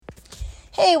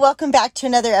Hey, welcome back to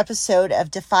another episode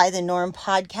of Defy the Norm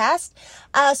podcast.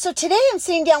 So today I'm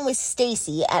sitting down with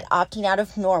Stacy at Opting Out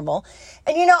of Normal.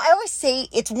 And I always say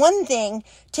it's one thing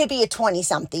to be a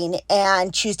 20-something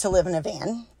and choose to live in a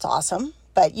van. It's awesome,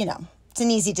 but it's an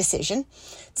easy decision.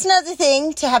 It's another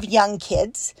thing to have young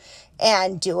kids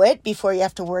and do it before you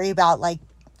have to worry about like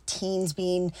teens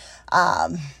being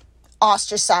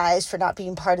ostracized for not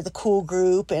being part of the cool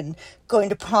group and going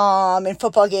to prom and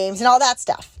football games and all that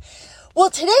stuff. Well,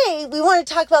 today we want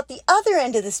to talk about the other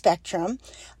end of the spectrum,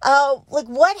 like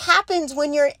what happens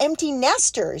when you're empty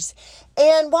nesters.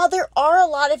 And while there are a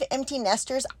lot of empty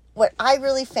nesters, what I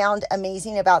really found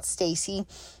amazing about Stacy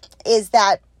is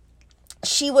that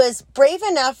she was brave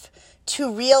enough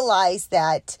to realize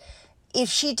that if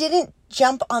she didn't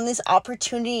jump on this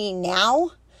opportunity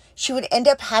now, she would end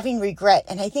up having regret.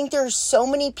 And I think there are so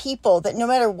many people that no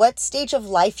matter what stage of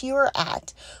life you are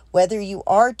at, whether you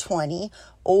are 20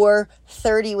 or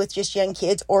 30 with just young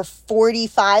kids, or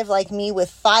 45 like me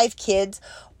with 5 kids,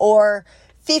 or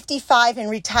 55 and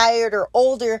retired or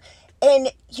older,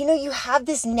 and you have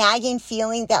this nagging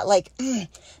feeling that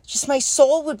just my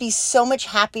soul would be so much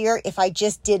happier if I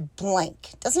just did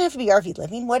blank. It doesn't have to be RV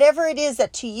living, whatever it is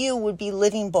that to you would be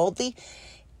living boldly.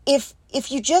 If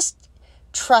you just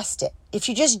trust it, if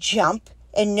you just jump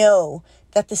and know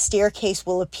that the staircase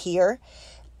will appear,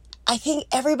 I think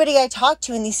everybody I talk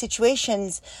to in these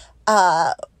situations,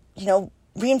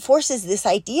 reinforces this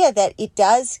idea that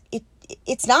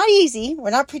it's not easy. We're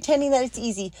not pretending that it's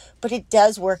easy, but it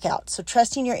does work out. So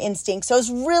trusting your instincts. So it's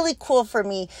really cool for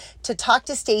me to talk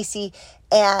to Stacy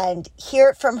and hear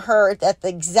it from her that the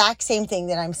exact same thing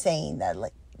that I'm saying, that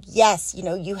yes,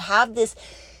 you have this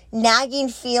nagging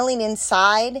feeling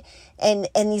inside and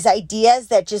these ideas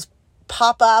that just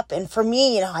pop up. And for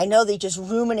me, I know they just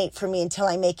ruminate for me until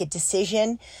I make a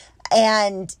decision.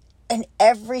 And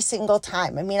every single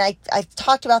time, I've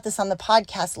talked about this on the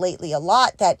podcast lately a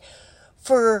lot, that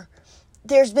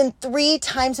there's been 3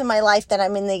 times in my life that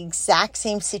I'm in the exact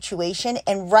same situation.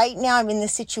 And right now I'm in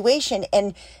this situation.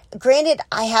 And granted,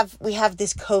 we have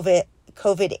this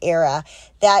COVID era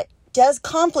that does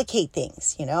complicate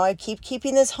things. I keep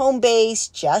keeping this home base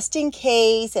just in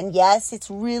case. And yes, it's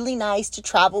really nice to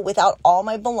travel without all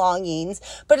my belongings,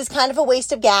 but it's kind of a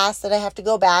waste of gas that I have to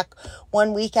go back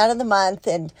 1 week out of the month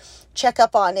and check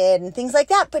up on it and things like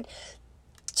that. But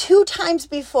 2 times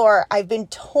before I've been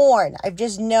torn. I've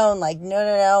just known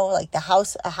no, a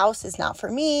house is not for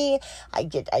me. I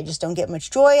just don't get much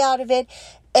joy out of it.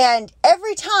 And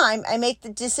every time I make the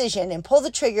decision and pull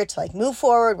the trigger to move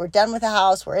forward, we're done with the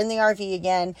house, we're in the RV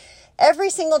again. Every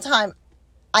single time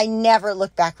I never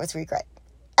look back with regret,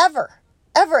 ever.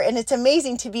 And it's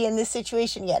amazing to be in this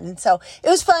situation yet. And so it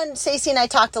was fun. Stacey and I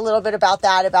talked a little bit about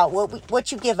that, about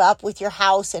what you give up with your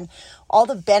house and all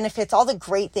the benefits, all the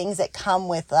great things that come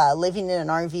with living in an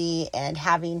RV and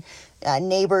having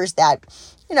neighbors that,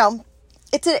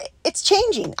 it's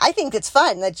changing. I think it's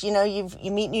fun that,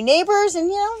 you meet new neighbors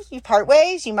and, you part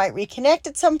ways, you might reconnect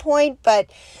at some point, but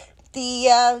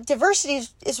the diversity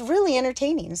is really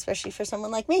entertaining, especially for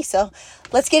someone like me. So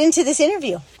let's get into this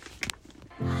interview.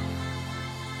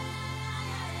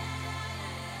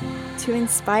 To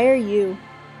inspire you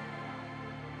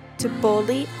to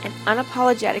boldly and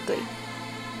unapologetically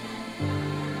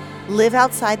live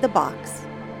outside the box,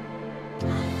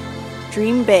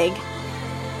 dream big,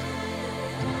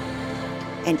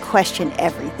 and question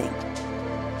everything.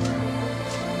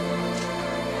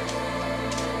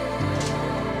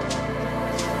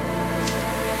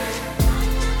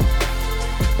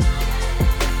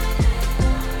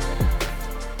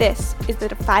 This is the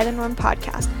Defy the Norm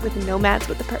podcast with Nomads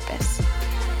with a Purpose.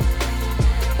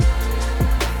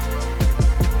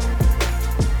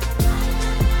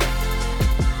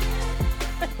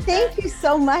 Thank you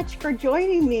so much for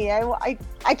joining me. I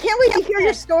can't wait to hear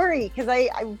your story because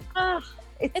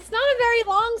it's not a very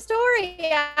long story,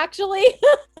 actually.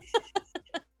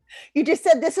 You just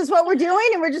said this is what we're doing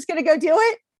and we're just going to go do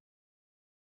it?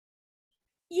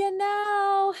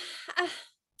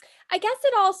 I guess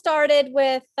it all started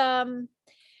with the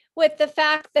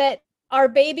fact that our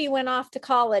baby went off to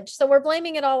college. So we're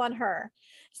blaming it all on her.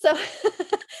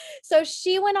 So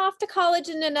she went off to college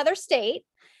in another state,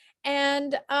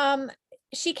 and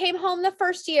she came home the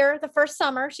first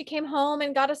summer. She came home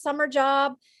and got a summer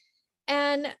job,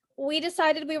 and we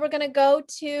decided we were going to go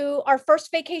to our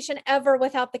first vacation ever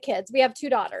without the kids. We have 2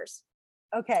 daughters.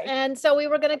 Okay. And so we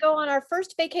were going to go on our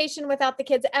first vacation without the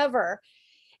kids ever.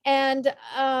 And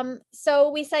so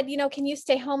we said, can you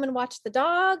stay home and watch the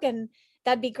dog? And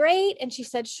that'd be great. And she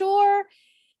said, sure.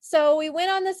 So we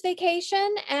went on this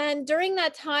vacation, and during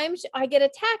that time, I get a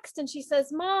text and she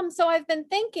says, Mom, so I've been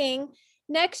thinking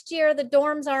next year the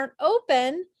dorms aren't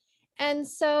open. And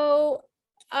so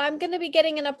I'm going to be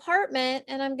getting an apartment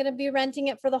and I'm going to be renting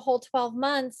it for the whole 12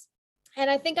 months. And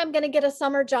I think I'm going to get a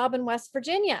summer job in West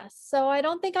Virginia. So I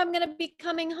don't think I'm going to be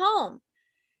coming home.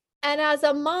 And as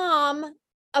a mom,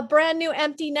 a brand new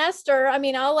empty nester, I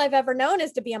mean, all I've ever known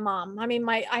is to be a mom. I mean,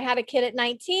 I had a kid at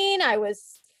 19. I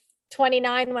was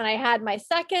 29 when I had my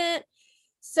second.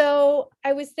 So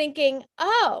I was thinking,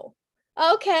 oh,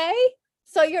 okay.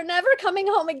 So you're never coming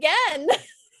home again.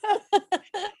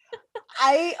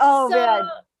 Man.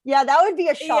 Yeah, that would be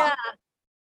a shock.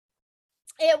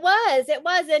 Yeah, it was.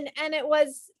 And it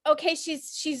was, okay,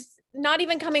 she's not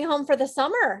even coming home for the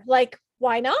summer. Like,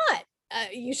 why not?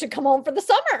 You should come home for the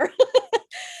summer.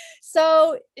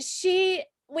 So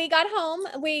we got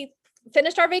home, we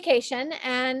finished our vacation,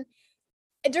 and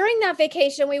during that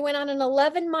vacation, we went on an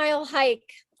 11-mile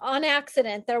hike on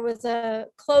accident. There was a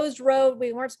closed road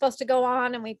we weren't supposed to go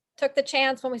on, and we took the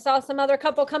chance when we saw some other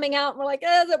couple coming out, and we're like,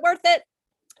 is it worth it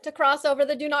to cross over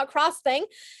the do not cross thing?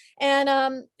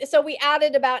 And so we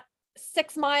added about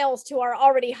 6 miles to our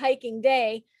already hiking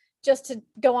day just to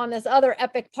go on this other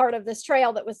epic part of this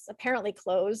trail that was apparently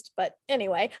closed. But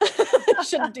anyway,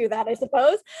 shouldn't do that, I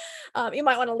suppose. You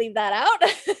might want to leave that out.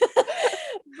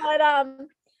 But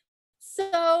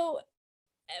so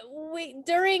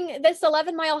during this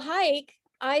 11-mile hike,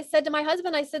 I said to my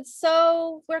husband, I said,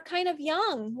 so we're kind of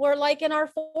young. We're like in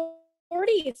our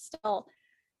 40s still.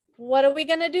 What are we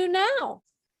going to do now?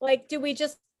 Like, do we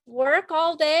just work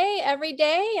all day, every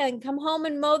day, and come home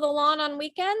and mow the lawn on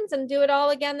weekends and do it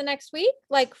all again the next week,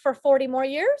 like for 40 more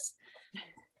years?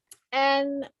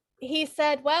 And he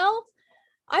said, well,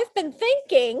 I've been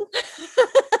thinking.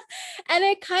 And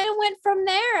it kind of went from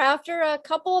there. After a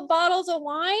couple of bottles of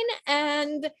wine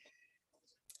and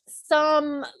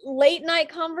some late night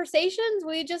conversations,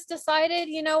 we just decided,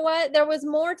 you know what, there was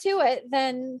more to it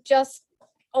than just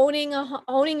owning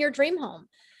your dream home.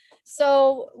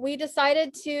 So we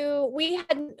decided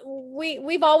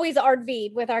we've always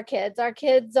RV'd with our kids. Our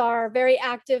kids are very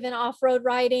active in off-road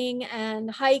riding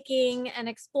and hiking and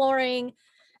exploring.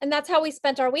 And that's how we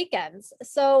spent our weekends.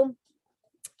 So,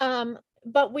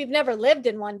 but we've never lived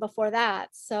in one before that.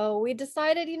 So we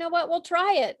decided, you know what, we'll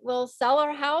try it. We'll sell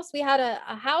our house. We had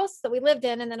a house that we lived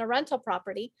in and then a rental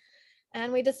property.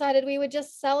 And we decided we would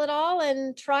just sell it all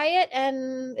and try it.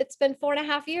 And it's been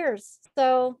 4.5 years.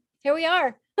 So here we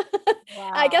are.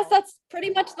 Wow. I guess that's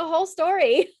pretty much the whole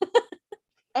story.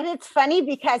 And it's funny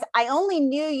because I only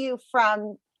knew you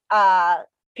from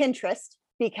Pinterest,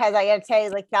 because I got to tell you,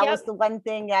 like, that was the one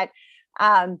thing that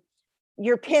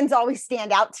your pins always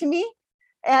stand out to me.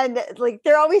 And like,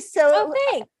 they're always so,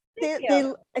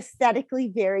 they're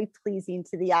aesthetically very pleasing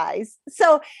to the eyes.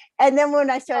 So, and then when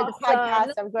I started the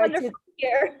podcast, I'm going to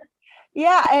hear.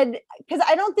 Yeah. And because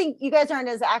I don't think you guys aren't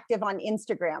as active on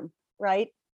Instagram, right?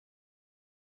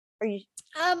 Are you?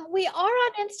 We are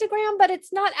on Instagram, but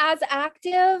it's not as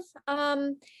active.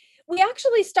 We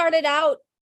actually started out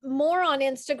more on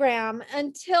Instagram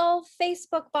until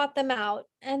Facebook bought them out,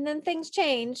 and then things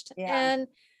changed. Yeah.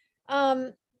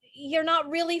 And you're not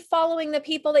really following the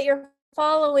people that you're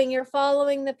following. You're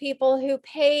following the people who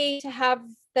pay to have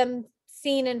them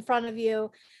seen in front of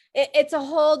you. It's a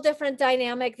whole different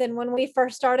dynamic than when we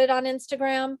first started on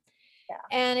Instagram. Yeah.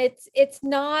 And it's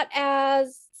not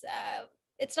as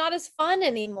fun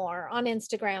anymore on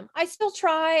Instagram. I still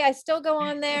try. I still go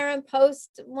on there and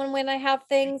post when I have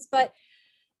things, but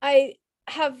I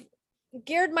have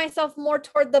geared myself more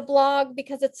toward the blog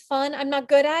because it's fun. I'm not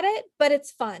good at it, but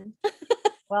it's fun.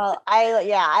 Well,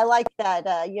 I like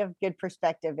that you have good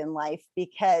perspective in life,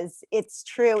 because it's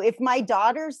true. If my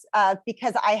daughters,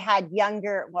 because I had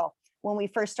when we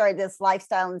first started this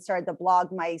lifestyle and started the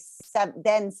blog, my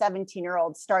then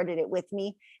 17-year-old started it with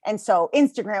me. And so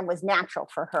Instagram was natural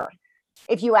for her.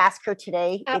 If you ask her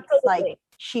today, Absolutely. It's like,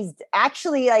 she's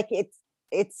actually like,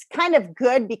 it's kind of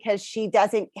good because she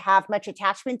doesn't have much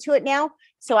attachment to it now.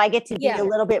 So I get to be a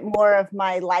little bit more of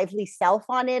my lively self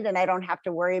on it. And I don't have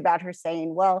to worry about her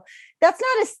saying, well, that's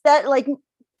not like,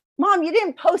 Mom, you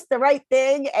didn't post the right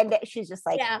thing. And she's just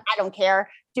like, I don't care.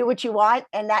 Do what you want.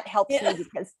 And that helps me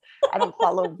because I don't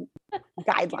follow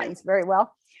guidelines very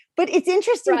well. But it's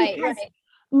interesting because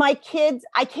my kids,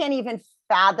 I can't even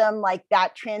fathom like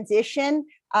that transition,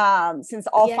 since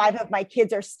all 5 of my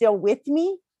kids are still with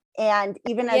me. And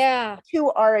even as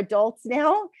 2 are adults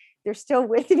now, they're still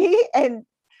with me. And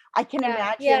I can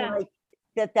imagine like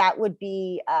that would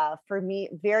be for me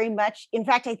very much. In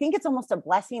fact, I think it's almost a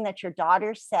blessing that your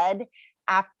daughter said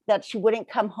that she wouldn't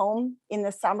come home in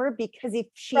the summer, because if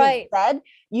she had Right. said,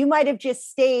 you might have just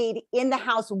stayed in the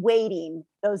house waiting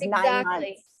those 9 Exactly.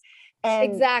 months.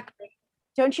 And Exactly.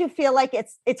 don't you feel like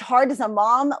it's hard as a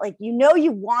mom? Like,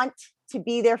 you want to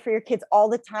be there for your kids all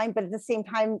the time, but at the same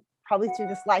time, probably through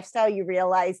this lifestyle, you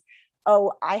realize,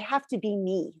 oh, I have to be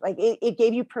me. Like, it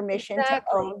gave you permission to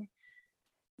Exactly. own.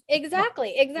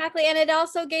 Exactly. And it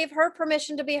also gave her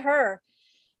permission to be her.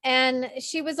 And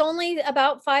she was only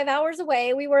about 5 hours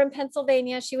away. We were in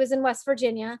Pennsylvania. She was in West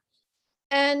Virginia.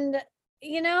 And,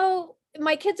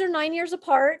 my kids are 9 years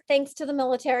apart, thanks to the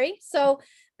military. So,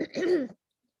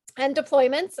 and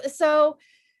deployments. So,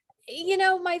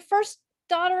 my first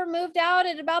daughter moved out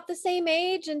at about the same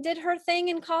age and did her thing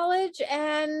in college.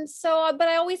 And so, but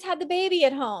I always had the baby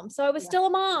at home. So I was still a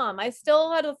mom. I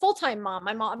still had a full-time mom.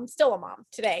 I'm still a mom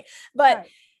today. But,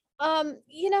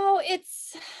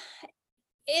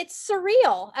 it's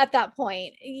surreal at that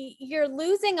point. You're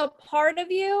losing a part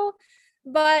of you,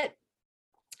 but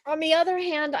on the other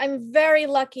hand, I'm very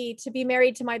lucky to be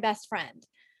married to my best friend,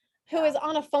 who is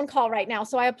on a phone call right now.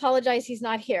 So I apologize, he's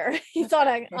not here. He's on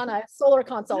a solar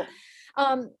console.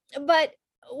 But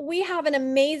we have an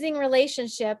amazing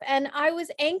relationship, and I was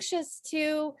anxious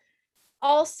to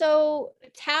also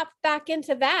tap back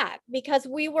into that, because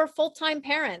we were full-time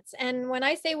parents. And when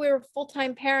I say we were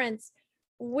full-time parents,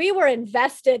 we were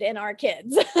invested in our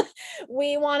kids.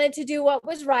 We wanted to do what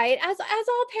was right, as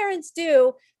all parents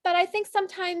do. But I think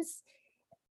sometimes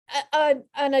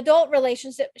an adult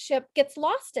relationship gets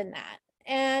lost in that.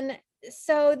 And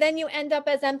so then you end up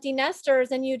as empty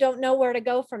nesters and you don't know where to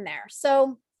go from there.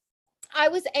 So I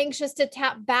was anxious to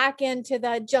tap back into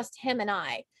the just him and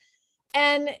I.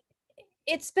 And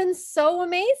it's been so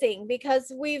amazing,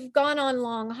 because we've gone on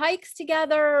long hikes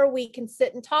together. We can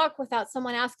sit and talk without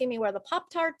someone asking me where the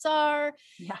Pop-Tarts are.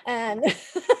 Yeah. And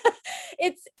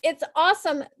it's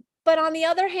awesome. But on the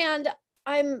other hand,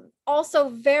 I'm also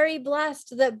very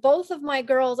blessed that both of my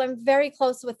girls, I'm very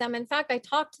close with them. In fact, I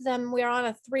talk to them. We're on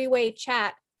a 3-way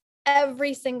chat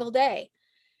every single day.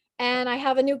 And I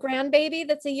have a new grandbaby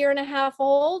that's 1.5 years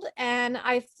old. And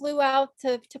I flew out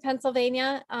to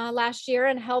Pennsylvania last year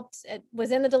and helped,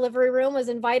 was in the delivery room, was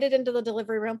invited into the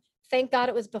delivery room. Thank God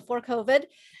it was before COVID.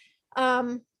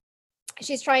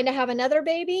 She's trying to have another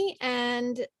baby,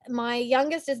 and my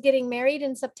youngest is getting married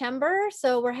in September.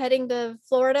 So we're heading to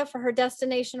Florida for her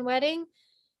destination wedding.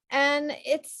 And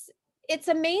it's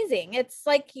amazing. It's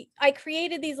like I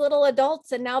created these little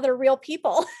adults and now they're real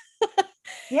people.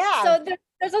 Yeah. So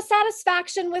there's a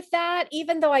satisfaction with that.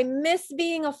 Even though I miss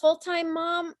being a full-time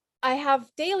mom, I have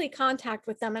daily contact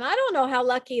with them. And I don't know how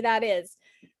lucky that is,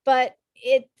 but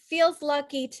it feels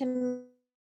lucky to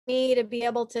me to be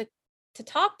able to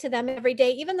talk to them every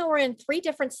day, even though we're in 3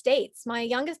 different states. My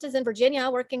youngest is in Virginia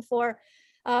working for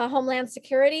Homeland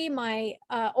Security. My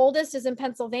oldest is in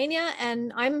Pennsylvania,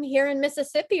 and I'm here in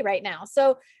Mississippi right now.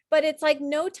 So, but it's like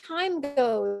no time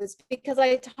goes, because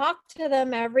I talk to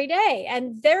them every day,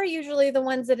 and they're usually the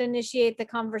ones that initiate the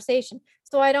conversation.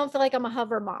 So I don't feel like I'm a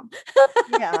hover mom.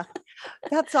 Yeah,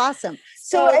 that's awesome.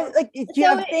 So like, do you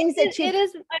have things that you? It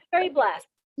is. I'm very blessed.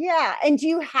 Yeah. And do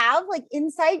you have like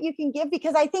insight you can give?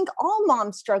 Because I think all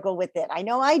moms struggle with it. I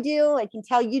know I do. I can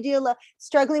tell you do,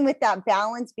 struggling with that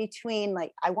balance between,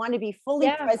 like, I want to be fully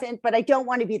present, but I don't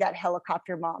want to be that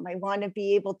helicopter mom. I want to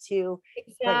be able to.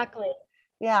 Exactly. Like,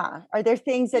 yeah. Are there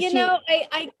things that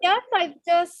I guess I've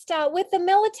just, with the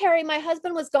military, my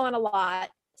husband was gone a lot.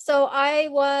 So I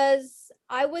was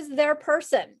their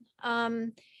person.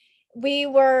 We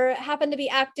happened to be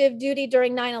active duty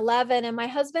during 9/11, and my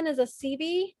husband is a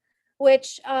Seabee,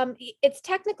 which it's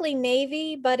technically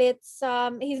Navy, but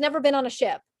he's never been on a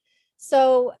ship.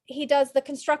 So he does the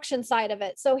construction side of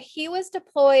it. So he was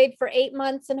deployed for 8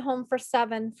 months and home for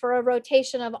 7, for a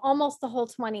rotation of almost the whole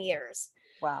 20 years.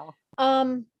 Wow.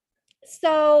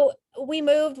 So we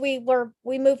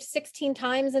moved 16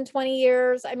 times in 20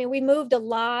 years. I mean, we moved a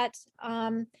lot.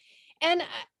 And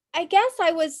I guess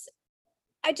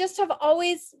I just have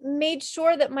always made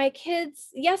sure that my kids,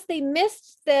 yes, they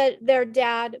missed their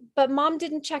dad, but mom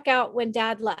didn't check out when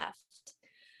dad left.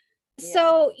 Yeah.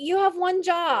 So you have one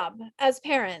job as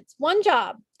parents, one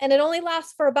job, and it only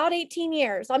lasts for about 18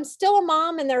 years. I'm still a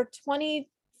mom, and they're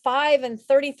 25 and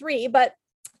 33, but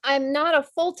I'm not a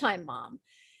full-time mom.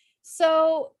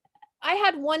 So I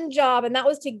had one job, and that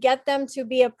was to get them to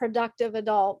be a productive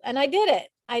adult. And I did it.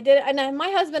 And my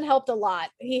husband helped a lot.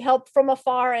 He helped from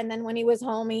afar. And then when he was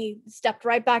home, he stepped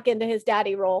right back into his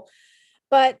daddy role.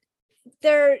 But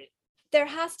there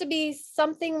has to be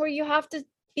something where you have to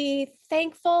be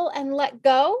thankful and let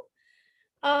go.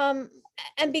 um,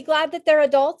 and be glad that they're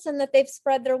adults and that they've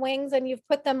spread their wings and you've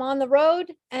put them on the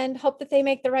road, and hope that they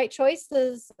make the right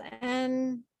choices,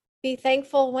 and be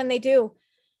thankful when they do,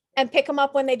 and pick them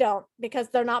up when they don't, because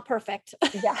they're not perfect.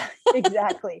 Yeah,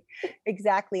 exactly.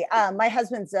 Exactly. My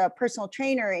husband's a personal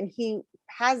trainer, and he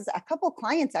has a couple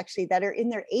clients actually that are in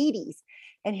their 80s,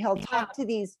 and he'll Yeah. talk to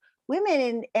these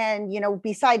women, and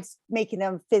besides making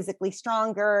them physically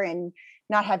stronger and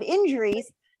not have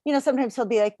injuries, sometimes he'll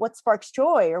be like, what sparks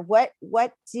joy, or what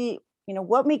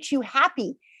makes you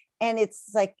happy? And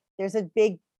it's like there's a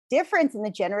big difference in the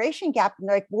generation gap, and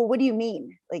they're like, well, what do you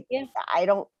mean? Like, Yeah. I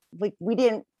don't, like, we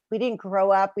didn't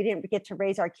grow up, we didn't get to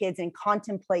raise our kids and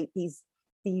contemplate these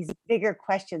bigger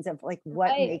questions of like,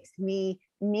 what Right. makes me.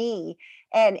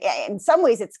 And in some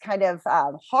ways it's kind of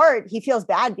hard. He feels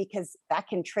bad because that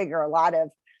can trigger a lot of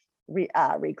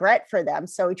regret for them,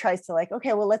 so he tries to, like,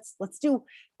 okay, well, let's do,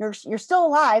 you're still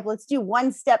alive, let's do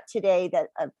one step today that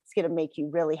it's going to make you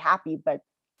really happy. But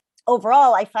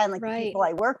overall, I find, like, the Right. people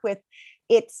I work with,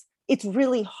 it's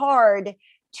really hard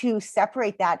to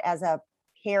separate that as a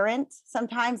parent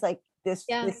sometimes, like this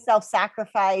Yeah. this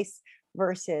self-sacrifice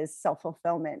versus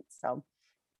self-fulfillment. So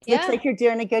looks Yeah. like you're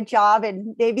doing a good job,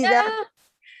 and maybe that.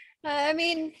 Yeah. I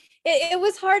mean, it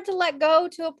was hard to let go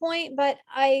to a point, but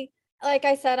like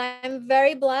I said, I'm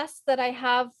very blessed that I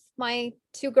have my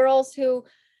two girls who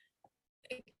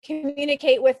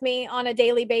communicate with me on a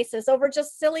daily basis over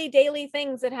just silly daily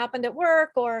things that happened at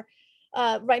work, or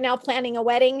right now planning a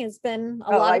wedding has been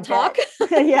a lot I of talk.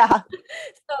 Yeah.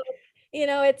 So,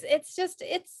 it's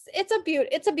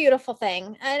a beautiful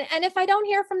thing. And if I don't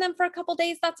hear from them for a couple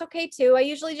days, that's okay too. I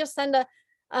usually just send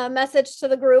a message to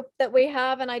the group that we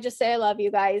have, and I just say, I love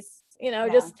you guys. Yeah.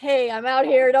 Just, hey, I'm out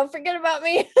here. Don't forget about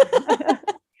me.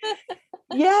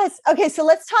 Yes. Okay. So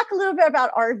let's talk a little bit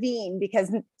about RVing,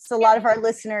 because a lot of our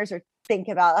listeners are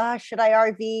thinking about, should I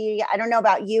RV? I don't know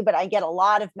about you, but I get a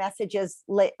lot of messages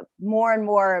more and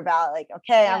more about, like,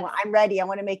 okay, Yes. I'm ready. I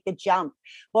want to make the jump.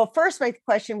 Well, first, my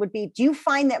question would be, do you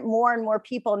find that more and more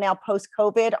people now post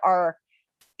COVID are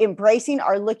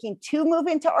looking to move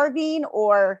into RVing,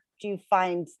 or do you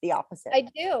find the opposite? I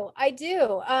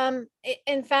do.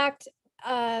 In fact,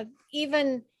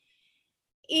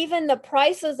 even the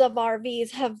prices of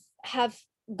RVs have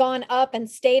gone up and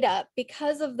stayed up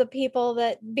because of the people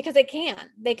because they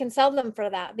can sell them for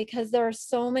that, because there are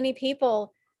so many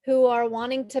people who are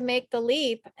wanting to make the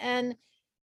leap. And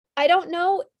I don't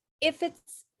know if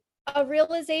it's a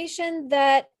realization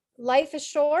that life is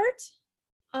short,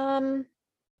 um,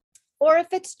 or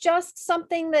if it's just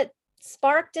something that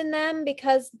sparked in them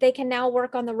because they can now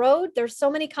work on the road. There's so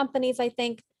many companies, I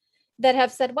think, that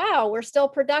have said, wow, we're still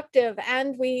productive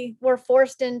and we were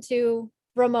forced into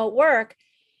remote work.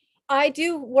 I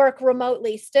do work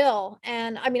remotely still.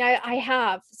 And I mean, I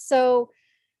have. So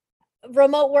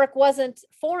remote work wasn't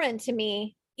foreign to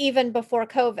me even before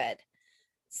COVID.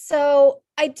 So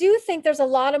I do think there's a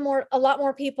lot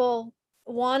more people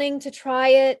wanting to try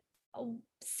it,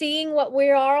 seeing what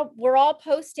we're all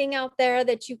posting out there,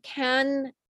 that you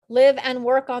can live and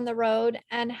work on the road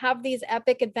and have these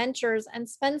epic adventures and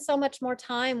spend so much more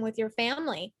time with your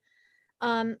family.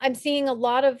 I'm seeing a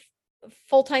lot of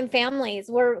full-time families.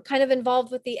 We're kind of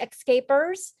involved with the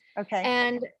Escapers, Okay.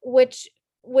 and which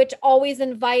always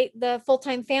invite the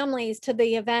full-time families to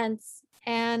the events.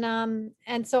 And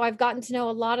so I've gotten to know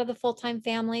a lot of the full-time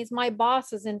families. My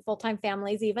boss is in full-time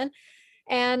families even.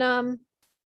 And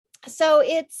so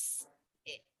it's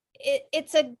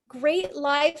a great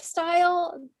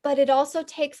lifestyle, but it also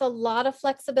takes a lot of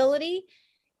flexibility.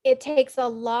 It takes a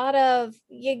lot of,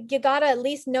 you got to at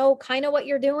least know kind of what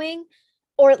you're doing,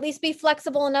 or at least be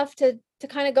flexible enough to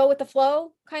kind of go with the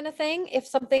flow kind of thing if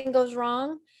something goes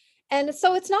wrong. And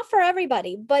so it's not for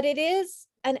everybody, but it is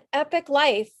an epic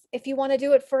life if you want to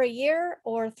do it for a year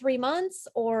or 3 months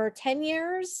or 10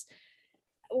 years.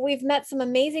 We've met some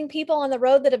amazing people on the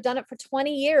road that have done it for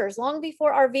 20 years, long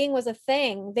before RVing was a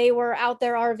thing. They were out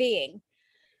there RVing.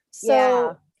 So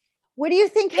Yeah. What do you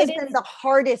think has it been is, the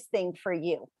hardest thing for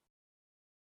you?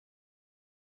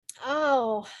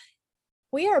 oh,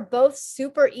 we are both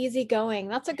super easygoing.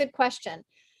 That's a good question.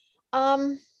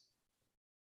 Um,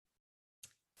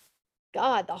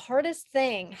 God, the hardest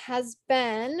thing has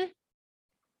been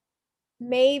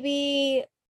maybe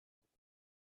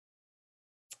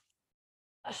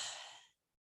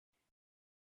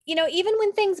even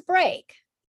when things break,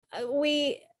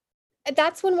 we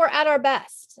that's when we're at our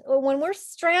best. When we're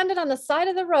stranded on the side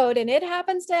of the road, and it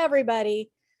happens to everybody,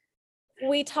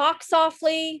 we talk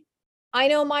softly. I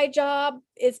know my job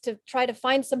is to try to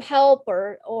find some help,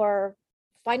 or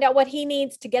find out what he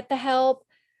needs to get the help.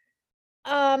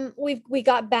 We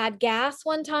got bad gas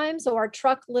one time, so our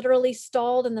truck literally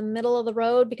stalled in the middle of the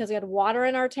road because we had water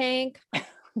in our tank.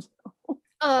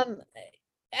 Um,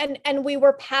 and we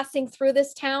were passing through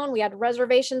this town. We had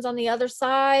reservations on the other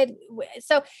side.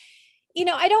 So,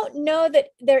 I don't know that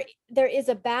there is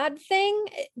a bad thing.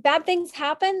 Bad things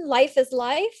happen. Life is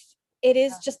life. It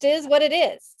is just is what it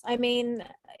is. I mean,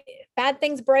 bad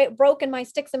things broke in my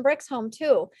sticks and bricks home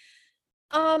too.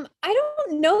 I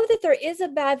don't know that there is a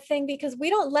bad thing because we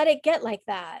don't let it get like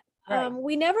that. Right.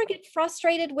 We never get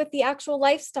frustrated with the actual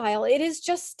lifestyle. It is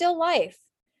just still life.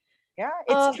 Yeah,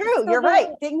 it's true. so You're right.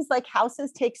 Things like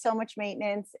houses take so much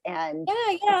maintenance, and Yeah,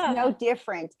 it's no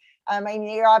different. I mean,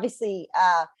 you're obviously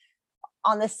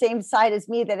on the same side as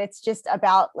me, that it's just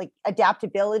about like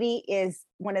adaptability is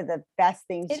one of the best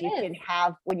things It you is. can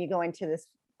have when you go into this,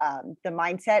 the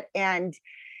mindset. And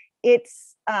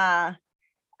it's, I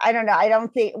don't know. I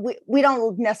don't think we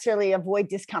don't necessarily avoid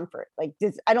discomfort. Like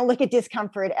I don't look at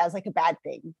discomfort as like a bad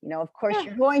thing. Of course, Yeah.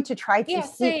 you're going to try to Yeah,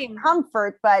 seek same.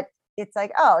 comfort, but it's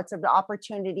like, oh, it's an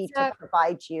opportunity to Exactly.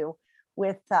 provide you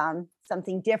with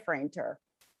something different. Or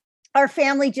our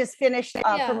family just finished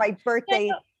for Yeah. my birthday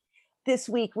Yeah. this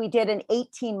week. We did an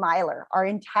 18 miler. Our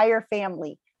entire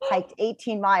family hiked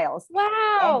 18 miles. And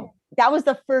Wow. that was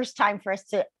the first time for us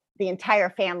to, the entire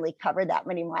family cover that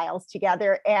many miles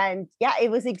together. And yeah,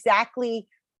 it was exactly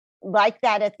like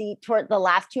that. Toward the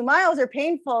last 2 miles are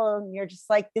painful. And you're just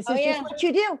like, this Oh, is just yeah. what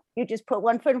you do. You just put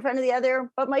one foot in front of the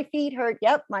other, but my feet hurt.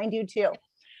 Yep, mine do too.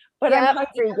 But I'm Yep.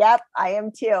 hungry. Yep, I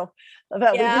am too.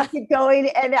 But we Yeah. just keep going.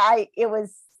 And it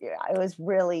was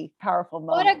really powerful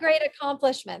What moment. a great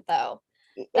accomplishment, though.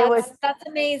 It was, That's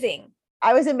amazing.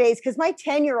 I was amazed because my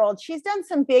 10-year-old, she's done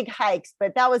some big hikes,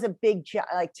 but that was a big,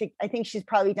 I think she's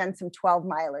probably done some 12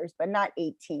 milers, but not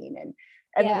 18. And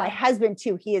then my Yeah. husband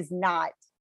too, he does not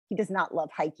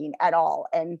love hiking at all.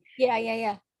 And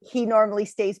Yeah. he normally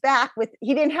stays back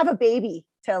he didn't have a baby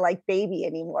to like baby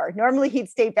anymore. Normally he'd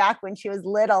stay back when she was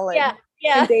little and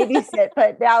Yeah. babysit,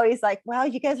 but now he's like, well,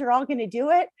 you guys are all going to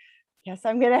do it. Guess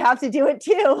I'm going to have to do it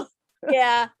too.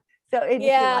 Yeah. So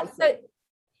Yeah. So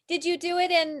did you do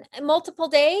it in multiple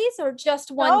days or just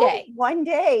one day? One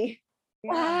day.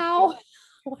 Yeah. Wow.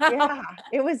 Wow. Yeah,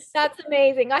 it was. That's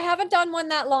amazing. I haven't done one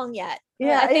that long yet.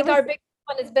 Yeah, I think our big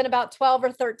one has been about 12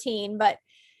 or 13, but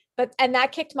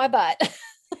that kicked my butt.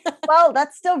 Well,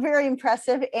 that's still very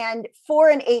impressive. And for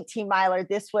an 18 miler,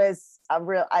 this was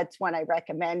it's one I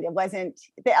recommend. It wasn't,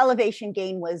 the elevation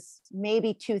gain was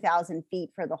maybe 2,000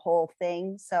 feet for the whole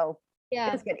thing. So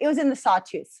it was good. It was in the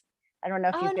Sawtooth. I don't know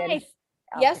if you've been. Nice.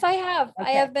 Yes, I have.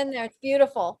 Okay. I have been there. It's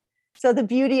beautiful. So the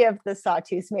beauty of the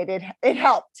Sawtooth made it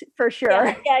helped for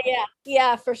sure.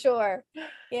 Yeah, for sure.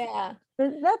 Yeah.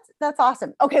 That's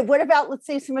awesome. Okay, what about, let's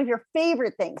say, some of your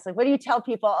favorite things? Like, what do you tell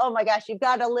people? Oh my gosh, you've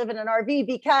got to live in an RV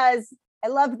because I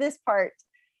love this part.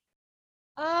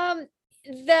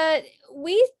 That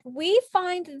we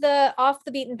find the off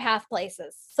the beaten path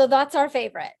places. So that's our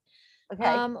favorite.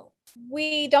 Okay.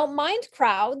 We don't mind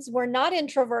crowds. We're not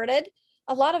introverted.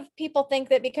 A lot of people think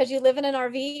that because you live in an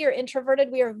RV, you're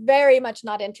introverted. We are very much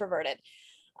not introverted.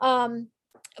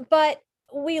 But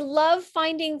we love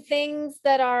finding things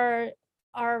that are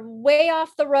way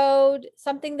off the road,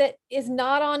 something that is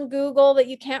not on Google that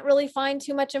you can't really find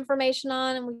too much information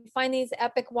on. And we find these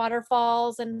epic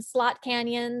waterfalls and slot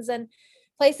canyons and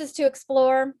places to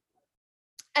explore.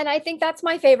 And I think that's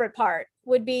my favorite part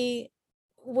would be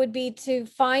to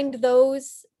find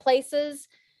those places.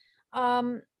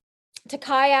 To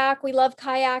kayak, we love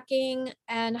kayaking,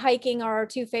 and hiking are our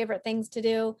two favorite things to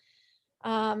do.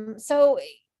 So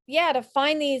yeah, to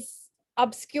find these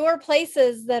obscure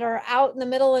places that are out in the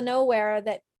middle of nowhere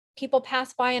that people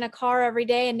pass by in a car every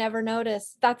day and never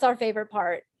notice. That's our favorite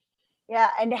part. Yeah.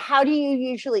 And how do you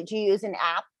use an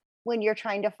app when you're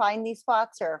trying to find these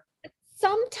spots, or?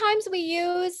 Sometimes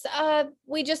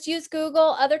we just use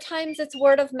Google. Other times it's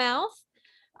word of mouth.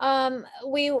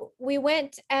 We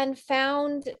went and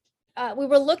found,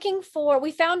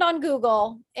 we found on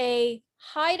Google a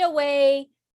hideaway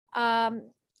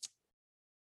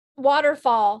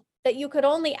waterfall that you could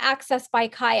only access by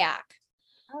kayak.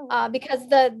 Because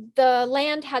the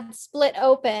land had split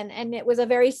open and it was a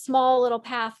very small little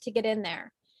path to get in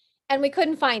there. And we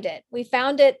couldn't find it. We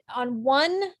found it on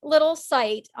one little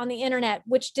site on the internet,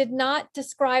 which did not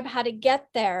describe how to get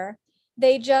there.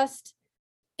 They just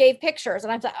gave pictures,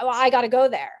 and I thought, oh, I got to go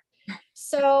there.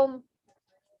 So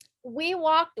we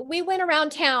went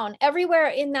around town, everywhere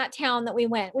in that town that we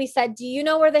went. We said, do you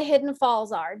know where the hidden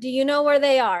falls are? Do you know where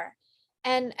they are?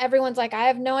 And everyone's like, I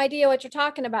have no idea what you're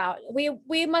talking about.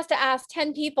 We must have asked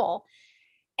 10 people.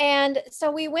 And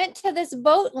so we went to this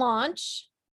boat launch,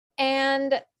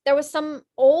 and there was some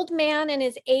old man in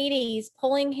his 80s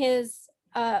pulling his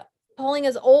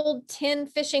old tin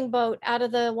fishing boat out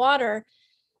of the water.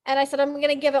 And I said, I'm going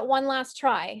to give it one last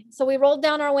try. So we rolled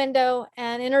down our window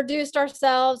and introduced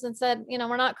ourselves and said,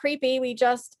 we're not creepy. We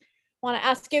just want to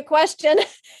ask you a question.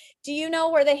 Do you know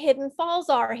where the hidden falls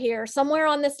are here, somewhere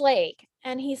on this lake?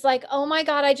 And he's like, oh my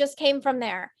God, I just came from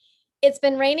there. It's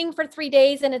been raining for 3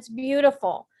 days and it's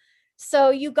beautiful.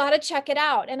 So you got to check it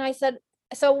out. And I said,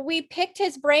 so we picked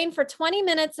his brain for 20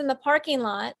 minutes in the parking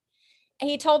lot. And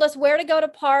he told us where to go to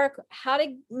park, how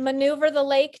to maneuver the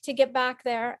lake to get back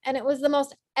there. And it was the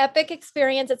most epic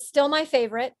experience. It's still my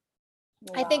favorite.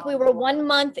 Wow. I think we were 1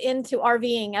 month into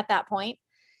RVing at that point.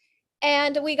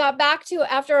 And we got back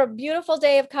after a beautiful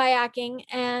day of kayaking,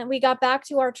 and we got back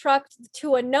to our truck,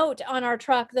 to a note on our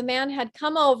truck. The man had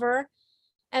come over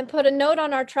and put a note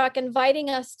on our truck inviting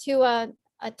us to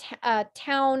a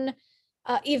town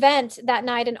event that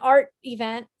night, an art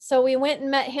event. So we went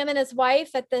and met him and his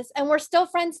wife at this, and we're still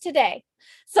friends today.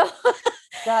 So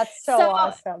that's so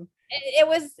awesome. It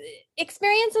was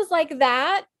experiences like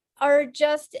that are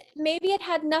just, maybe it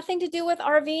had nothing to do with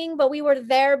RVing, but we were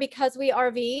there because we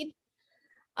RV'd.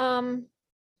 So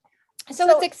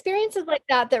it's experiences like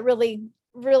that really,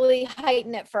 really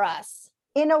heighten it for us.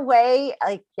 In a way,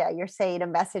 like, yeah, you're saying a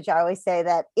message. I always say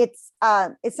that it's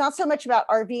not so much about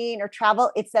RVing or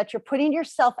travel. It's that you're putting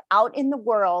yourself out in the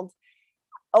world,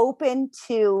 open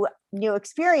to new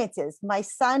experiences. My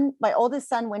oldest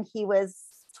son, when he was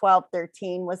 12,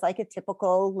 13, was like a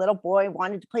typical little boy,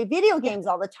 wanted to play video games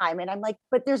all the time. And I'm like,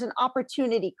 but there's an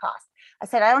opportunity cost. I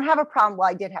said, I don't have a problem. Well,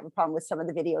 I did have a problem with some of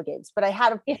the video games, but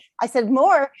I said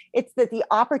more, it's that the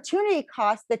opportunity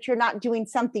cost that you're not doing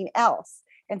something else.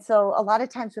 And so a lot of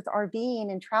times with RVing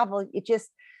and travel,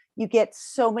 you get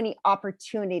so many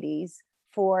opportunities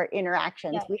for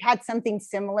interactions. Yeah. We had something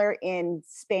similar in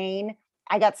Spain.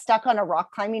 I got stuck on a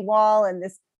rock climbing wall, and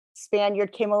this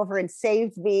Spaniard came over and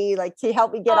saved me, like, to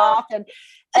help me get off. And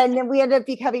then we ended up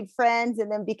becoming friends. And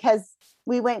then because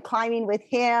we went climbing with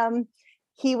him,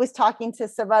 he was talking to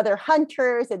some other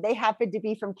hunters, and they happened to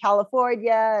be from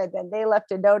California. And then they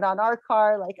left a note on our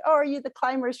car, like, oh, are you the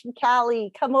climbers from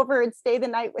Cali? Come over and stay the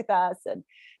night with us. And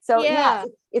so,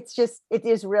 it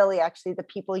is really actually the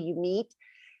people you meet.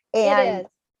 And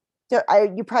so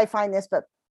you probably find this, but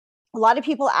a lot of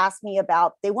people ask me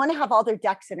they want to have all their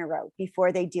ducks in a row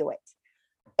before they do it.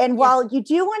 And while you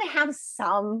do want to have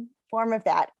some form of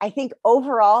that, I think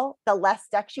overall, the less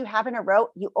ducks you have in a row,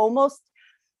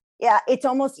 it's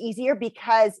almost easier,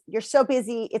 because you're so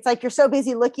busy. It's like you're so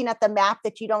busy looking at the map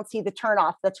that you don't see the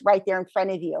turnoff that's right there in front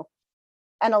of you.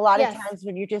 And a lot of times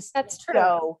when you just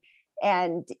go,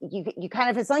 and you kind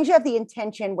of, as long as you have the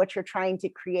intention, what you're trying to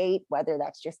create, whether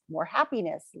that's just more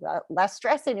happiness, less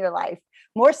stress in your life,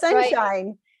 more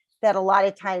sunshine, that a lot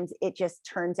of times it just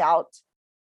turns out,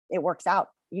 it works out.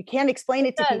 You can't explain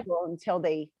it to people until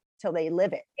they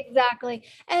live it. Exactly.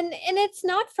 And it's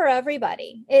not for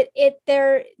everybody.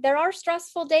 There are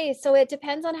stressful days. So it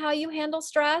depends on how you handle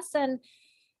stress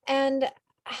and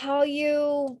how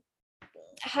you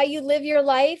live your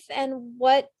life and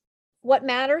what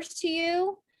matters to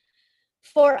you.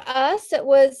 For us,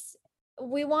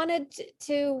 we wanted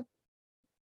to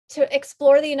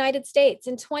explore the United States.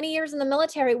 In 20 years in the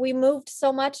military, we moved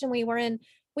so much, and we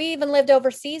even lived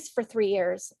overseas for 3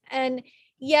 years. And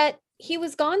yet he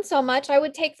was gone so much. I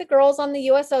would take the girls on the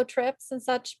USO trips and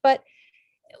such, but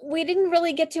we didn't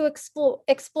really get to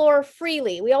explore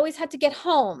freely. We always had to get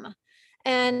home.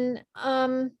 And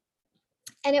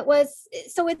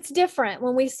it's different.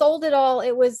 When we sold it all,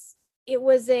 it was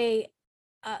a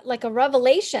like a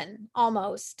revelation,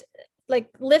 almost like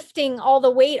lifting all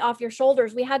the weight off your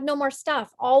shoulders. We had no more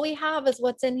stuff. All we have is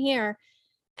what's in here.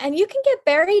 And you can get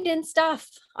buried in stuff.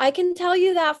 I can tell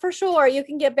you that for sure. You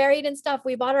can get buried in stuff.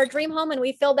 We bought our dream home and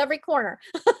we filled every corner.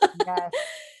 Yes.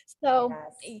 So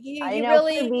I know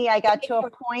really, for me, I got to a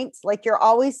point, like, you're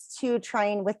always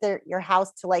trying with your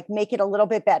house to like make it a little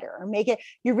bit better, or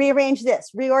you rearrange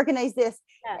this, reorganize this.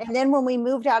 Yes. And then when we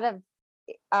moved out of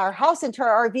our house into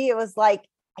our RV, it was like,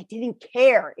 I didn't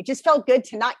care. It just felt good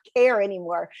to not care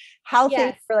anymore. How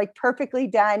things were like perfectly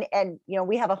done. And,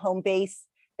 we have a home base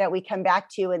that we come back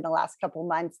to in the last couple of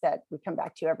months, that we come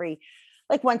back to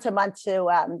once a month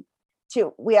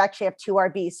we actually have 2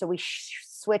 RVs. So we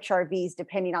switch RVs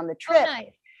depending on the trip. Oh,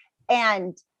 nice.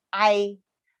 And I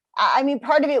mean,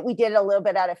 part of it, we did a little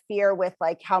bit out of fear with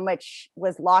like how much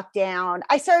was locked down.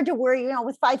 I started to worry,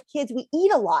 with 5 kids, we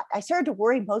eat a lot. I started to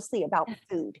worry mostly about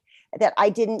food, that I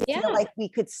didn't feel like we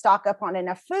could stock up on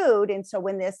enough food. And so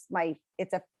when it's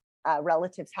a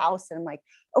relative's house, and I'm like,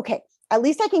 okay, at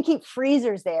least I can keep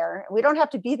freezers there. We don't have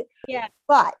to be there. Yeah.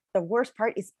 But the worst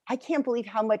part is I can't believe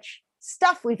how much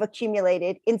stuff we've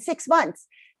accumulated in 6 months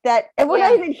and we're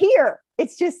not even here.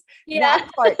 It's just that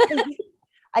part.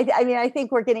 I mean, I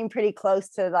think we're getting pretty close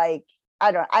to like,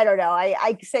 I don't know.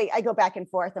 I go back and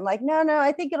forth. I'm like, no,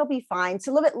 I think it'll be fine.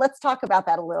 So let's talk about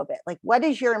that a little bit. Like, what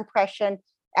is your impression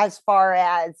as far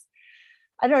as,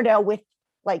 I don't know, with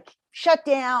like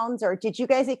shutdowns, or did you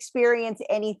guys experience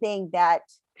anything that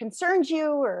concerns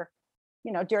you, or,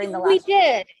 during the last? We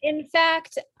did. In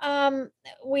fact,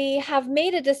 we have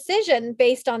made a decision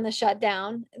based on the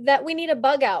shutdown that we need a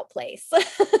bug out place.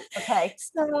 Okay.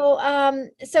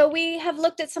 So we have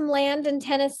looked at some land in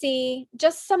Tennessee,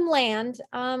 just some land.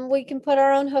 We can put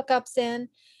our own hookups in.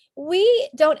 We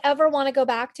don't ever want to go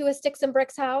back to a sticks and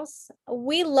bricks house.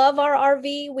 We love our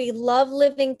RV. We love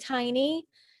living tiny.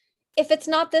 If it's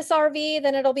not this RV,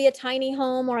 then it'll be a tiny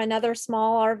home or another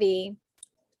small RV.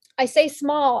 I say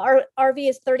small, our RV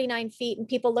is 39 feet and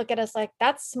people look at us like,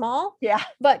 that's small. Yeah.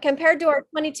 But compared to our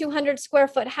 2,200 square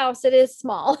foot house, it is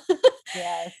small.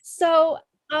 Yes. So,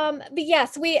 but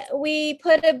yes, we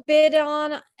put a bid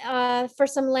on for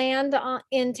some land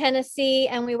in Tennessee,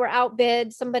 and we were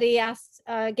outbid. Somebody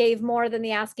gave more than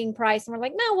the asking price, and we're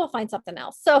like, no, we'll find something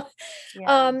else. So,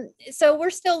 so we're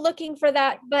still looking for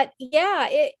that. But yeah,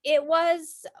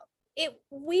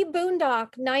 we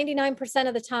boondock 99%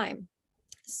 of the time.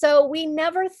 So we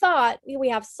never thought, we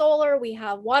have solar, we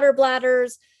have water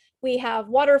bladders, we have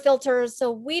water filters.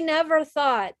 So we never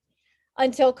thought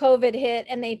until COVID hit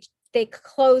and they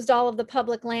closed all of the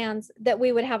public lands that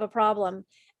we would have a problem.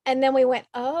 And then we went,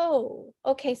 oh,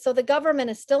 okay. So the government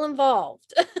is still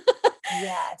involved.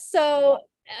 Yes.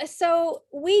 So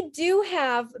we do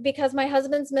have, because my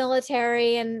husband's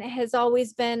military and has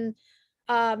always been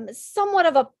somewhat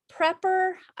of a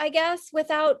prepper, I guess,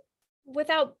 without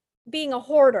being a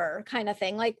hoarder kind of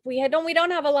thing. Like we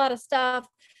don't have a lot of stuff,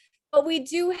 but we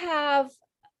do have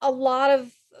a lot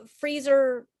of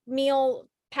freezer meal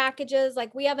packages.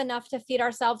 Like we have enough to feed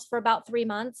ourselves for about 3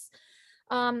 months.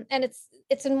 And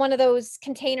it's in one of those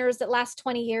containers that last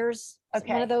 20 years.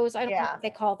 Okay. One of those, I don't know what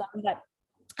they call them,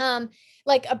 but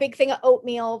like a big thing of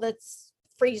oatmeal that's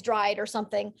freeze dried or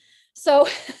something. So,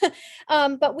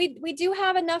 but we do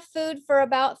have enough food for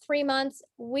about 3 months.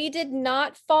 We did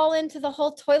not fall into the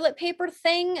whole toilet paper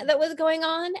thing that was going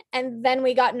on. And then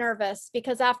we got nervous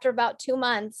because after about 2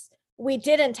 months, we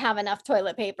didn't have enough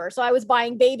toilet paper. So I was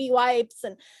buying baby wipes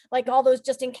and like all those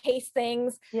just in case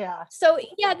things. Yeah. So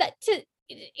yeah,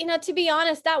 to be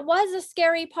honest, that was a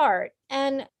scary part.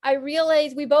 And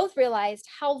we both realized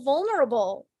how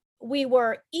vulnerable we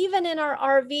were, even in our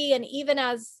RV, and even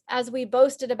as we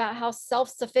boasted about how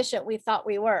self-sufficient we thought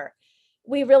we were,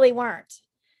 we really weren't.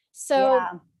 So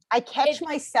I catch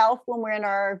myself when we're in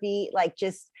our RV, like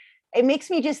it makes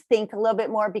me just think a little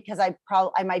bit more, because I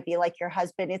might be like your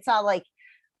husband. It's not like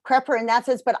prepper in that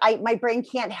sense, but my brain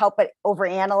can't help but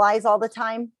overanalyze all the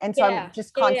time. And so I'm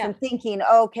just constantly thinking,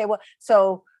 okay,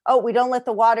 well, we don't let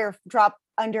the water drop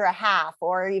under a half,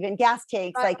 or even gas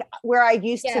tanks, like where I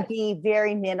used to be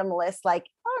very minimalist, like,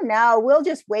 oh no, we'll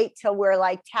just wait till we're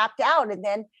like tapped out.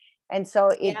 And so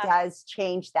it does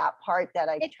change that part that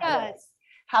I try to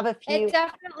have a few. It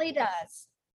definitely does.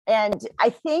 And I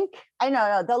think, I don't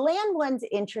know, the land one's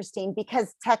interesting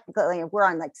because technically we're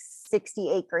on like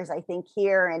 60 acres, I think,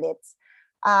 here. And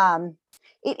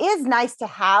it is nice to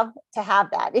have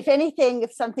that. If anything,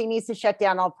 if something needs to shut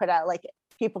down, I'll put out like,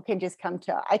 people can just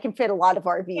I can fit a lot of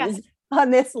RVs on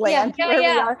this land where we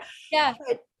are. Yeah.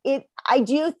 But I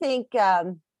do think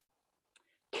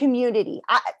community,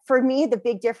 for me, the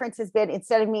big difference has been,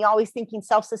 instead of me always thinking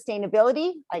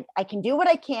self-sustainability, I can do what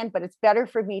I can, but it's better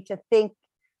for me to think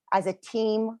as a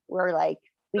team where like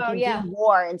we can do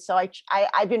more. And so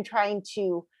I've been trying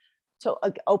to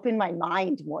open my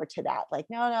mind more to that. Like,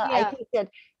 no, I think that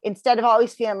instead of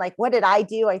always feeling like, what did I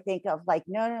do? I think of like,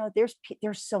 no, there's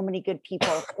so many good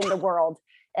people in the world.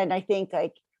 And I think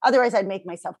like, otherwise I'd make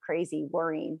myself crazy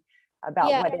worrying about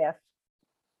what if.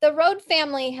 The Road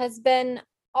family has been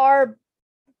our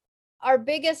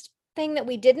biggest thing that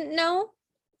we didn't know.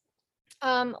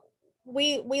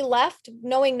 We left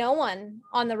knowing no one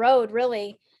on the road,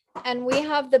 really. And we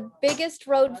have the biggest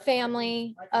Road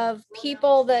family of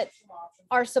people that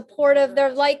are supportive.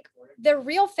 They're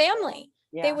real family.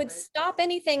 Yeah. They would stop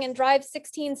anything and drive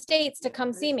 16 states to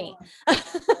come see me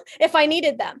if I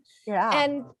needed them. Yeah.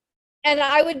 And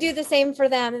I would do the same for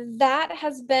them. That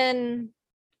has been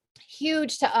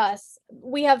huge to us.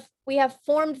 We have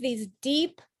formed these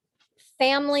deep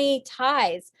family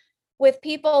ties with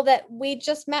people that we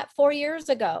just met 4 years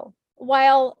ago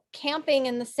while camping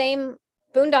in the same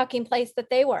boondocking place that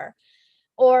they were.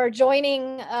 or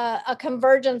joining a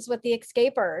convergence with the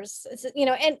escapers,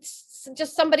 and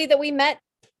just somebody that we met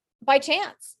by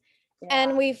chance. Yeah.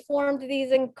 And we formed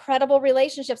these incredible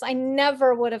relationships. I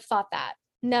never would have thought that.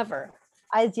 Never.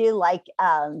 I do like,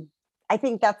 I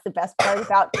think that's the best part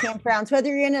about campgrounds, whether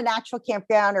you're in a natural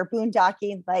campground or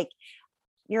boondocking, like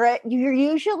you're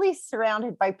usually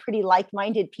surrounded by pretty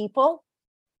like-minded people,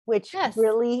 which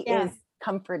really is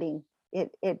comforting. It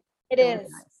really is.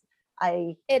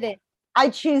 Nice. It is. I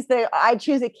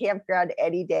choose a campground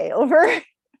any day over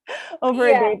a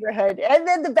neighborhood. And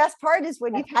then the best part is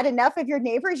when you've had enough of your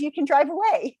neighbors, you can drive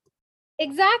away.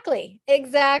 Exactly.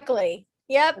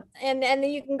 Yep. And then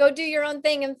you can go do your own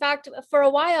thing. In fact, for a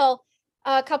while,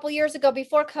 a couple years ago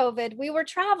before COVID, we were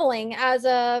traveling as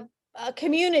a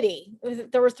community.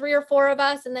 There were 3 or 4 of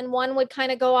us, and then one would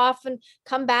kind of go off and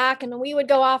come back, and we would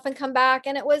go off and come back.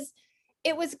 And it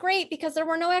was great because there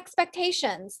were no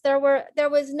expectations. There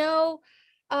was no,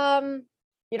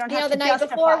 you don't have to the night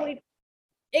before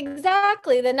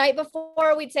the night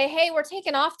before we'd say, hey, we're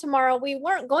taking off tomorrow. We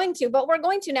weren't going to, but we're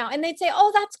going to now. And they'd say,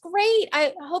 oh, that's great.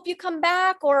 I hope you come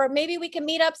back, or maybe we can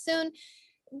meet up soon.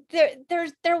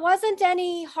 There wasn't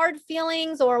any hard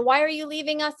feelings or why are you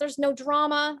leaving us? There's no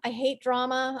drama. I hate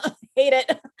drama. I hate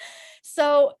it.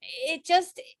 So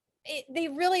they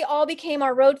really all became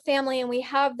our road family. And we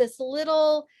have this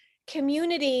little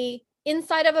community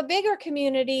inside of a bigger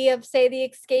community of, say, the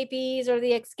escapees or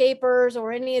the escapers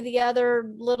or any of the other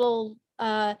little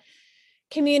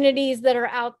communities that are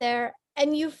out there.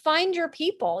 And you find your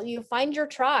people, you find your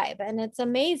tribe, and it's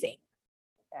amazing.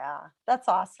 Yeah, that's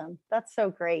awesome. That's so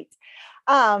great.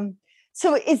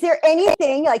 So is there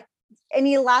anything like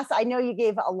any last, I know you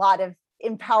gave a lot of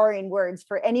empowering words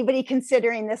for anybody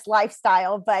considering this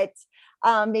lifestyle, but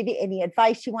maybe any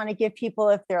advice you want to give people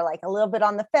if they're like a little bit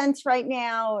on the fence right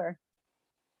now, or?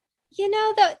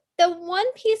 The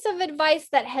one piece of advice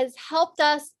that has helped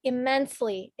us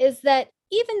immensely is that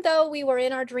even though we were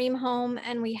in our dream home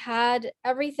and we had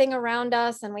everything around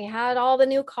us and we had all the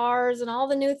new cars and all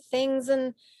the new things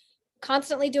and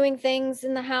constantly doing things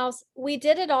in the house, we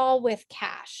did it all with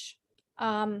cash.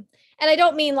 And I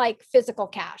don't mean like physical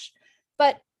cash,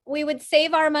 but we would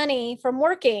save our money from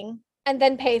working and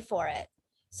then pay for it.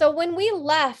 So when we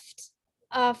left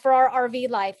for our RV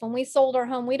life, when we sold our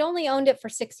home, we'd only owned it for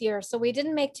 6 years. So we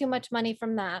didn't make too much money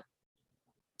from that.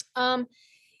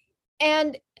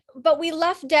 But we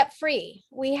left debt free.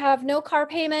 We have no car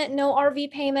payment, no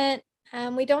RV payment.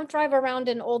 We don't drive around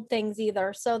in old things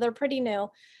either. So they're pretty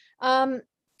new. And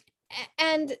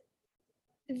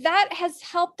that has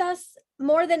helped us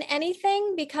more than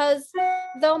anything, because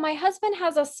though my husband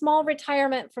has a small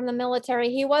retirement from the military,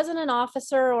 he wasn't an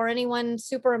officer or anyone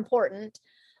super important.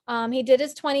 He did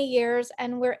his 20 years,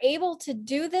 and we're able to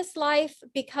do this life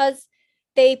because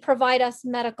they provide us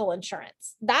medical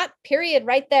insurance. That period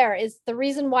right there is the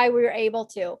reason why we were able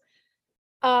to.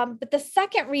 But the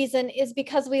second reason is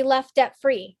because we left debt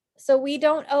free. So we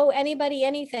don't owe anybody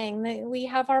anything. We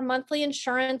have our monthly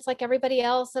insurance like everybody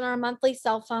else, and our monthly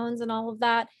cell phones and all of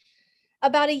that.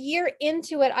 About a year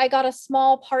into it, I got a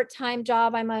small part-time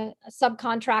job. I'm a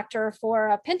subcontractor for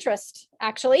a Pinterest,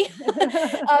 actually,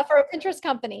 for a Pinterest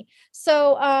company.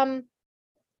 So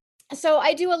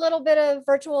I do a little bit of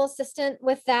virtual assistant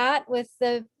with that, with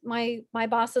my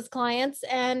boss's clients.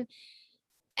 And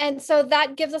so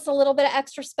that gives us a little bit of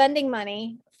extra spending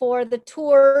money for the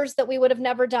tours that we would have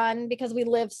never done because we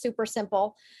live super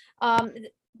simple.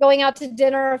 Going out to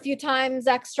dinner a few times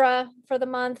extra for the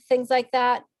month, things like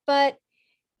that. But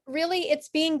really, it's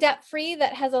being debt-free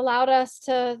that has allowed us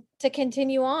to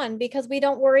continue on, because we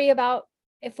don't worry about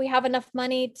if we have enough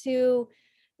money to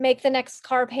make the next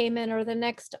car payment or the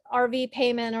next RV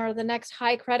payment or the next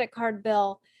high credit card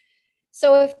bill.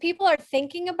 So if people are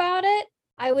thinking about it,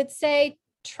 I would say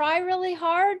try really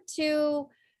hard to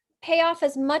pay off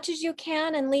as much as you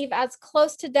can and leave as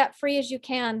close to debt-free as you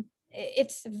can.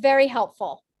 It's very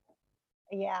helpful.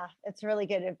 Yeah, it's really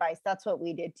good advice. That's what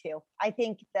we did too. I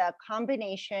think the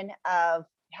combination of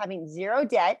having zero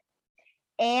debt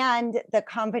and the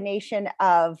combination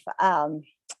of,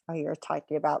 you're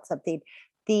talking about something,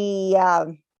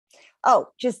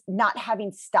 just not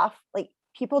having stuff. Like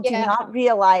people do not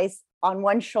realize on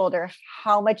one shoulder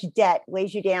how much debt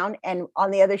weighs you down, and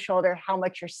on the other shoulder, how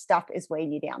much your stuff is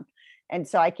weighing you down. And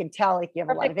so I can tell, like, you have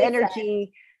a lot of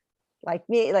energy, like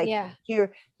me, like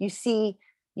you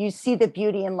see the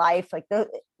beauty in life. Like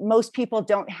most people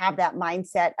don't have that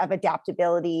mindset of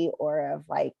adaptability or of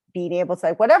like being able to,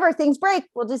 like, whatever, things break,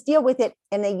 we'll just deal with it.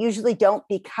 And they usually don't,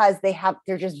 because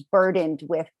they're just burdened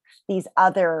with these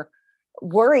other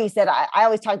worries that I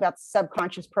always talk about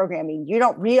subconscious programming. You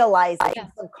don't realize that your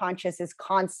subconscious is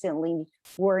constantly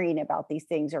worrying about these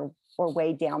things or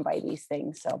weighed down by these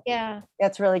things. So yeah,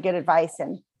 that's really good advice.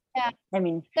 And I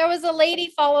mean, there was a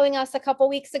lady following us a couple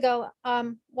weeks ago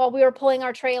while we were pulling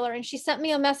our trailer, and she sent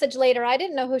me a message later. I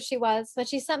didn't know who she was, but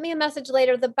she sent me a message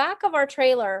later. The back of our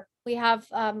trailer, we have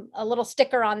a little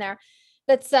sticker on there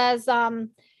that says, what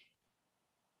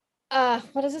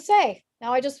does it say?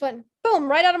 Now I just went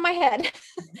boom, right out of my head.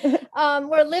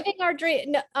 We're living our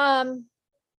dream.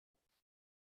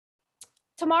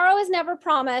 Tomorrow is never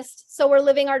promised, so we're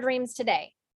living our dreams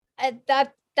today.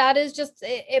 That is just,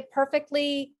 it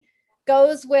perfectly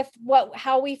goes with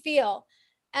how we feel.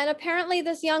 And apparently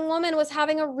this young woman was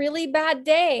having a really bad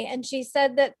day, and she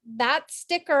said that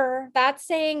sticker, that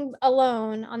saying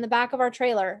alone on the back of our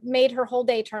trailer, made her whole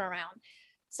day turn around.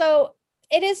 So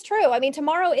it is true. I mean,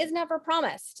 tomorrow is never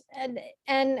promised.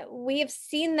 And we've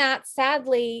seen that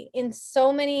sadly in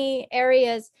so many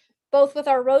areas, both with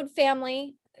our road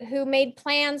family who made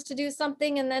plans to do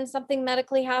something and then something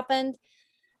medically happened,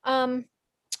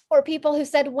 or people who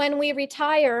said when we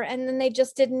retire, and then they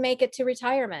just didn't make it to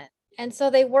retirement. And so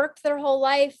they worked their whole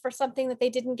life for something that they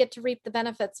didn't get to reap the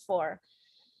benefits for.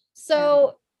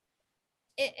 So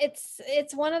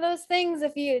it's one of those things.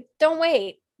 If you don't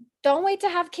wait to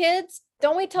have kids,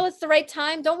 don't wait till it's the right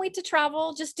time. Don't wait to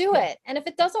travel, just do it. And if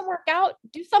it doesn't work out,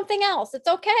 do something else. It's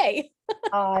okay.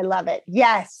 Oh, I love it.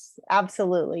 Yes,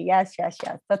 absolutely. Yes.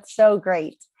 That's so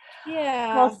great.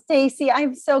 Yeah. Well, Stacy,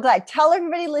 I'm so glad. Tell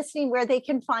everybody listening where they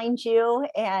can find you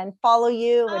and follow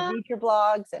you and read your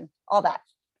blogs and all that.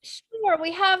 Sure.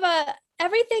 We have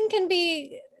everything can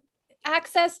be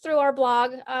accessed through our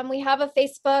blog. We have a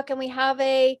Facebook and we have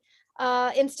a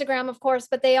Instagram, of course,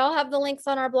 but they all have the links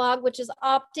on our blog, which is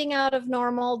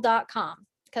optingoutofnormal.com,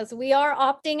 because we are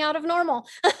opting out of normal.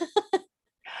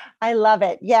 I love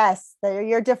it. Yes.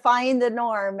 You're defying the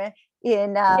norm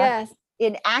in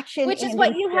action. Which is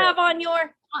what you have on yours.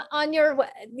 I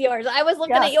was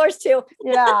looking at yours too.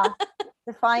 Yeah.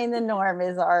 Defying the norm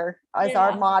is our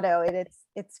motto. And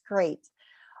it's great.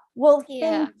 Well,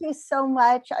 thank you so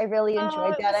much. I really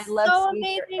enjoyed that. I love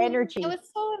your energy. It was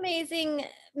so amazing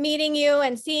meeting you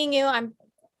and seeing you.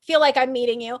 Feel like I'm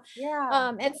meeting you.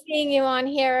 Yeah. And seeing you on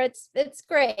here. It's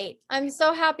great. I'm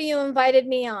so happy you invited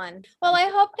me on. Well, I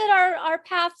hope that our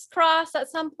paths cross at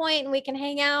some point and we can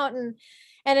hang out and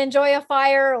enjoy a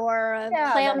fire or a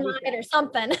clam night or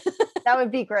something. That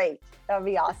would be great. That would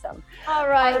be awesome. All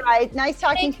right. Nice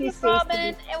talking to you, Stacey.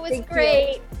 Robin. It was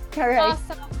great. All right.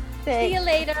 Awesome. Thanks. See you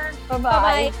later.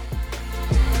 Bye-bye.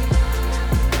 Bye-bye.